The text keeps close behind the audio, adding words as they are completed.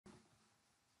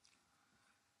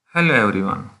Hello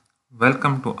everyone,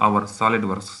 welcome to our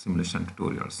SolidWorks simulation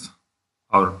tutorials.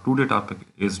 Our today topic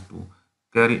is to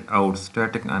carry out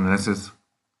static analysis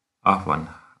of one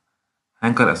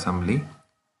anchor assembly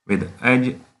with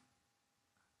edge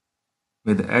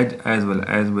as well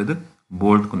as with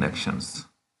bolt connections.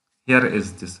 Here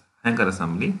is this anchor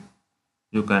assembly.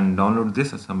 You can download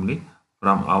this assembly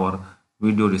from our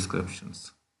video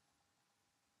descriptions.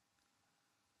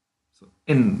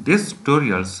 In these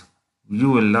tutorials, you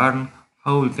will learn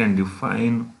how we can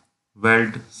define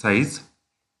weld size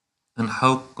and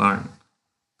how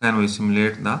can we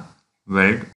simulate the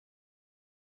weld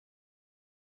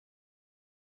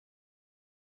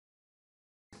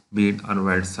bead or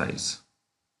weld size,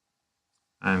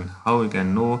 and how we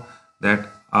can know that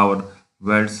our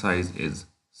weld size is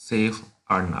safe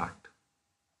or not.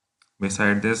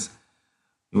 Beside this,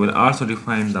 you will also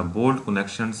define the bolt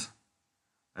connections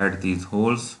at these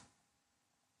holes.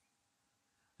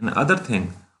 Another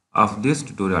thing of this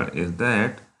tutorial is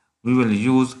that we will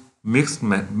use mixed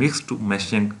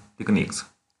meshing techniques.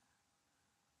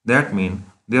 That means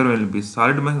there will be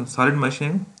solid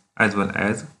meshing as well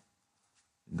as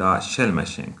the shell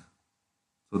meshing.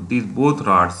 So these both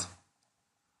rods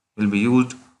will be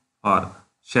used for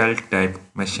shell type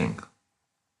meshing.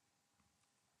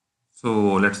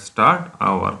 So let's start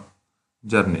our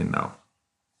journey now.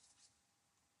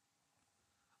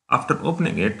 After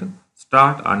opening it,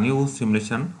 start a new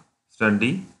simulation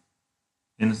study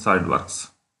in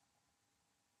SolidWorks.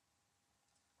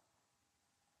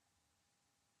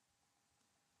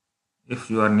 If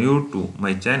you are new to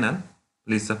my channel,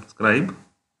 please subscribe.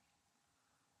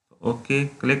 OK,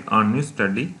 click on new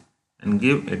study and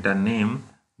give it a name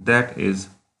that is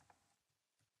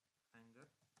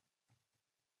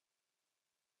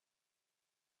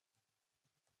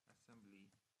assembly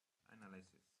analysis.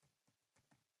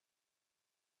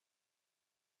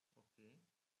 Okay.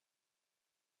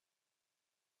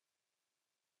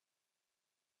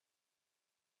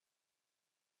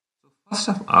 So first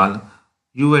of all,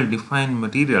 you will define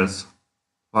materials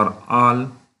for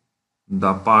all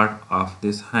the part of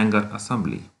this hanger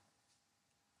assembly.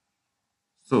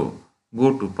 So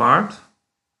go to parts.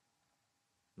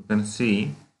 You can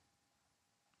see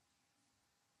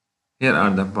here are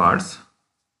the parts.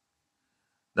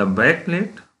 The back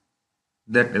plate,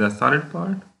 that is a solid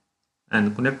part,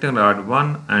 and connecting rod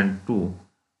 1 and 2,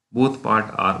 both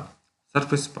parts are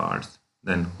surface parts.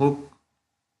 Then hook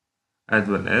as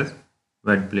well as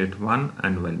weld plate 1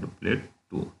 and weld plate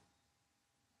 2.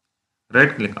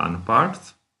 Right click on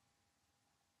parts.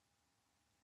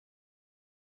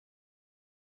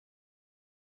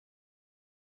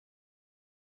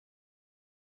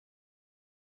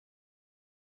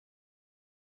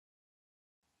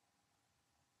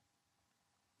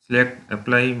 Select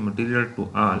apply material to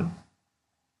all.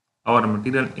 Our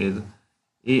material is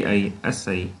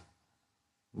AISI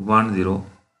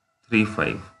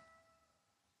 1035.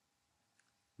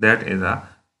 That is a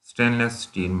stainless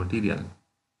steel material.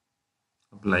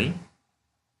 Apply.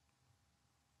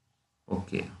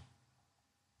 OK.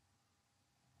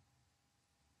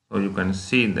 So you can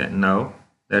see that now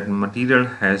that material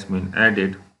has been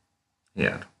added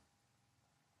here.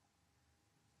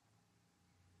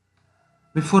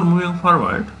 Before moving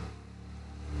forward,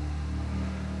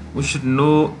 we should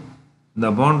know the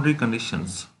boundary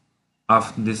conditions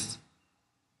of this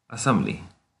assembly.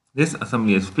 This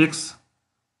assembly is fixed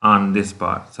on this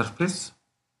part surface,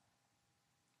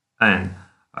 and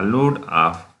a load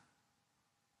of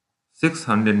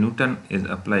 600 Newton is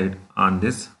applied on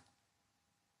this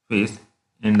face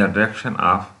in the direction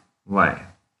of Y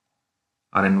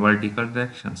or in vertical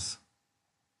directions.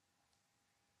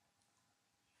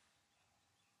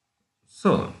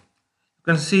 So you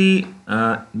can see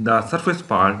the surface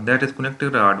part, that is connecting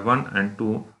rod 1 and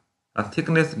 2, a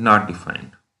thickness not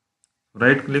defined.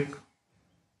 Right click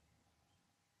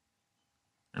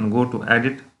and go to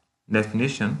edit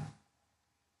definition.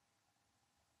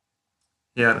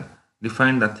 Here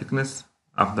define the thickness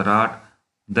of the rod,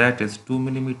 that is 2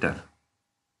 mm.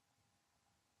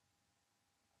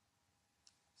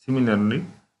 Similarly,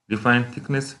 define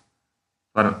thickness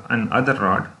for another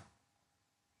rod,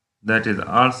 that is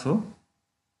also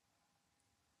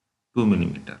 2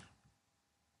 mm.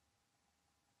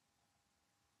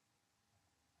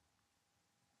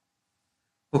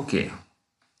 Okay,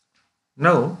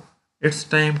 now it's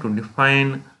time to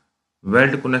define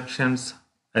weld connections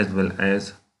as well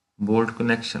as bolt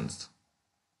connections.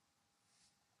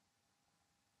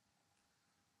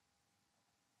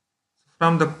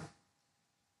 From the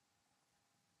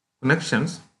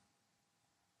connections,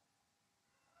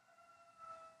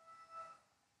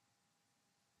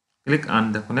 Click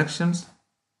on the connections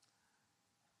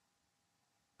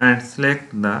and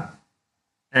select the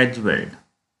edge weld.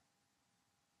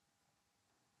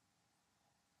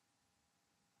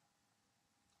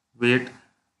 Wait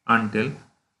until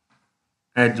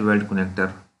edge weld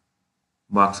connector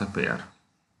box appear.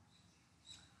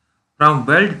 From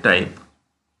weld type,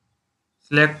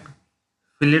 select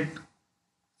fillet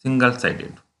single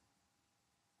sided,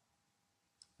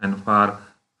 and for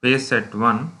face set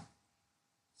 1,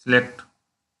 select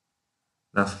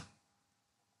the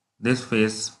this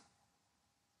face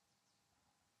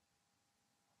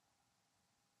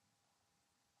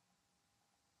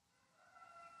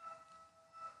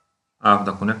of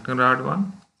the connecting rod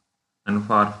 1, and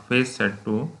for face set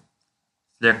 2,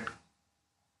 select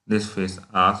this face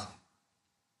as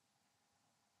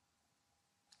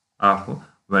of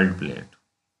weld plate.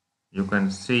 You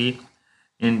can see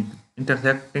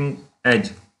intersecting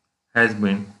edge has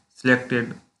been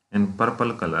selected in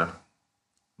purple color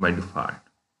by default.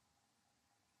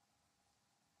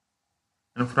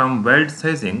 And from weld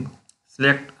sizing,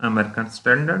 select American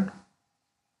Standard,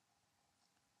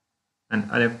 and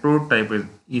electrode type is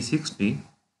E60.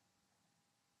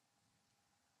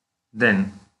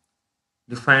 Then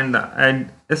define the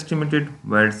estimated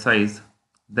weld size,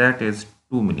 that is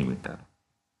 2 mm.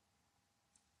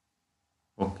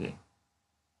 Okay.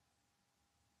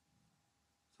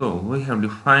 So we have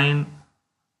defined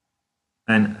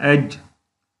an edge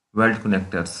weld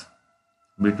connectors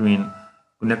between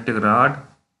connecting rod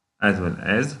as well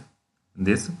as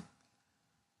this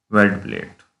weld plate.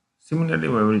 Similarly,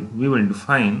 we will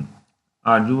define,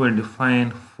 or you will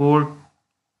define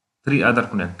three other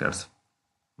connectors.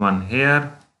 One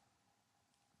here,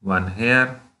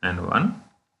 and one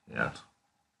here.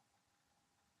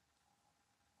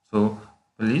 So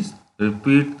please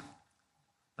repeat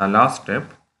the last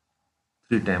step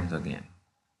 3 times again.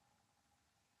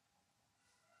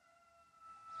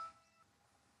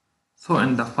 So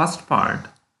in the first part,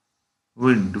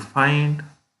 we defined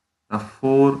the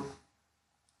 4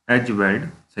 edge weld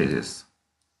sizes.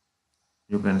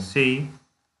 You can see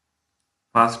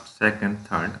first, second,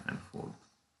 third, and fourth.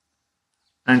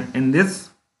 And in this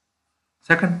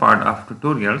second part of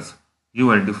tutorials, you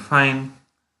will define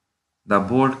the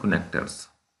bolt connectors.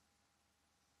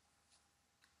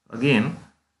 Again,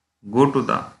 go to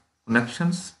the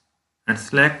connections and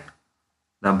select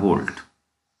the bolt.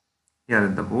 Here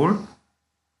is the bolt,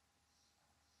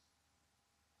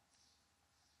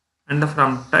 and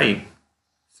from type,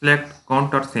 select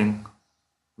countersink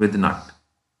with nut.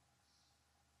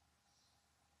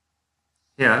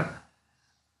 Here,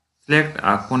 select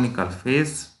a conical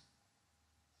face.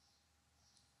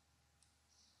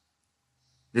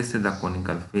 This is the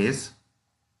conical face,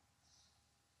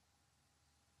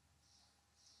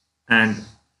 and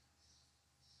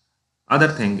other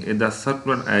thing is the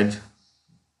circular edge.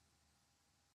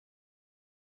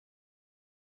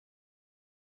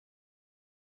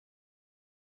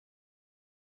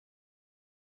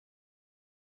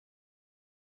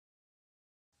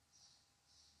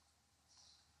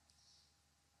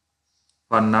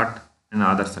 For nut and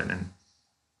other side, and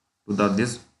to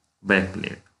this back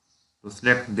plate. To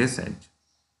select this edge,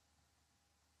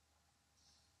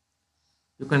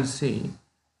 you can see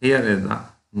here is the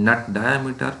nut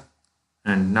diameter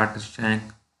and nut shank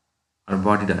or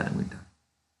body diameter,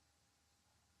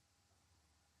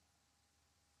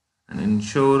 and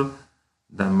ensure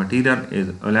the material is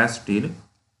alloy steel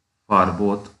for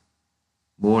both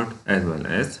bolt as well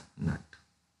as nut.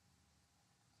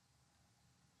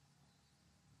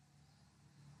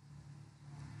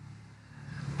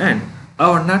 And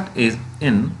our nut is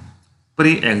in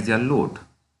pre-axial load.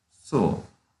 So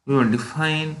we will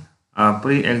define a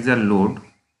pre-axial load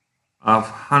of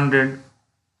 100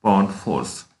 pound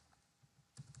force.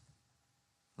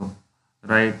 So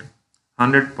write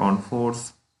 100 pound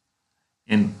force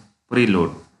in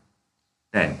preload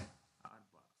tag.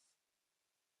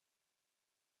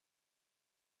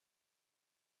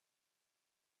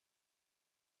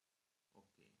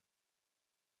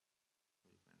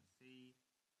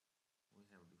 We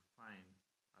have defined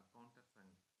a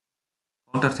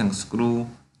countersink screw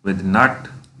with nut,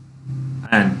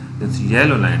 and this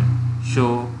yellow line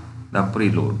show the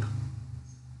preload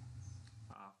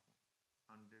of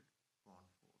 100 pound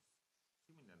force.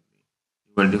 Similarly,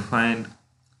 you will define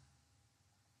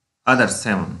other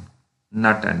 7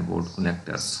 nut and bolt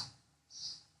connectors.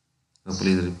 So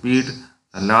please repeat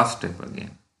the last step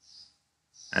again.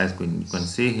 As you can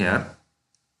see here,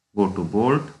 go to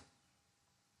bolt,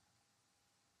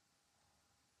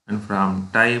 and from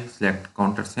type select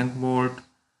countersink bolt,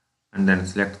 and then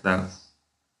select the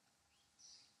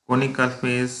conical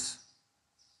face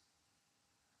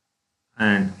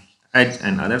and edge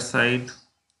and other side.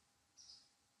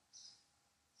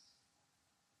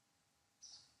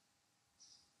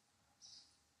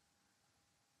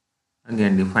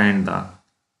 Again define the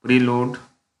preload,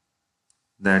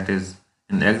 that is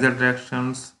in x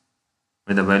directions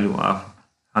with a value of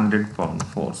 100 pound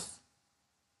force.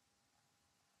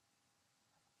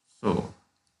 So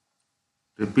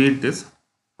repeat this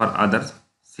for other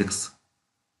 6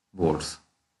 boards.